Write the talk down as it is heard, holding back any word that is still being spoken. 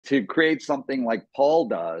to create something like Paul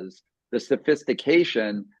does, the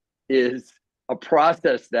sophistication is a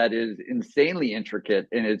process that is insanely intricate,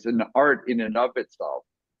 and it's an art in and of itself.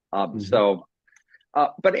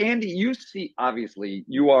 But Andy, you see, obviously,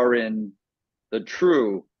 you are in the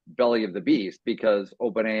true belly of the beast because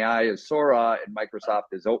OpenAI is Sora and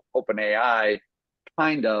Microsoft is OpenAI,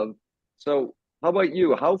 kind of. So, how about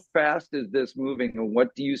you? How fast is this moving, and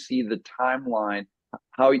what do you see the timeline?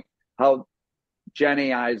 How how Gen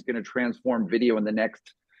AI is going to transform video in the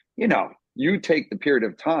next, you take the period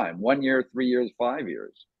of time, 1 year, 3 years, 5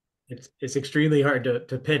 years. It's extremely hard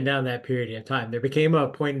to pin down that period of time. There became a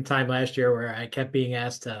point in time last year where I kept being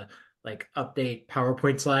asked to like update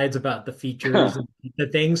PowerPoint slides about the features and the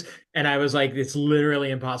things, and I was like, it's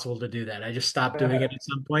literally impossible to do that. I just stopped doing it at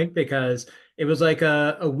some point because it was like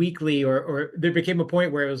a weekly or there became a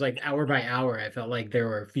point where it was like hour by hour. I felt like there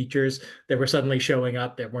were features that were suddenly showing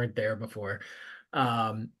up that weren't there before.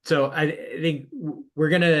 So I think we're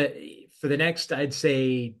gonna for the next, I'd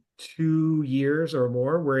say 2 years or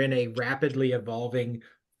more, we're in a rapidly evolving,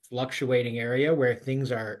 fluctuating area where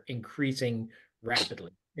things are increasing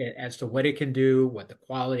rapidly as to what it can do, what the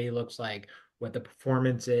quality looks like, what the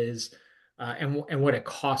performance is, and what it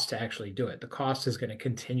costs to actually do it. The cost is going to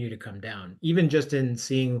continue to come down, even just in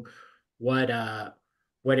seeing what uh,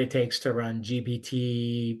 what it takes to run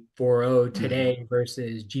GPT 4.0 today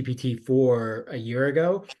versus GPT 4 a year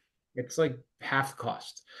ago. It's like half the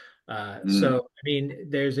cost. Mm. So, I mean,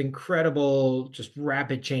 there's incredible, just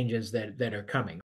rapid changes that are coming.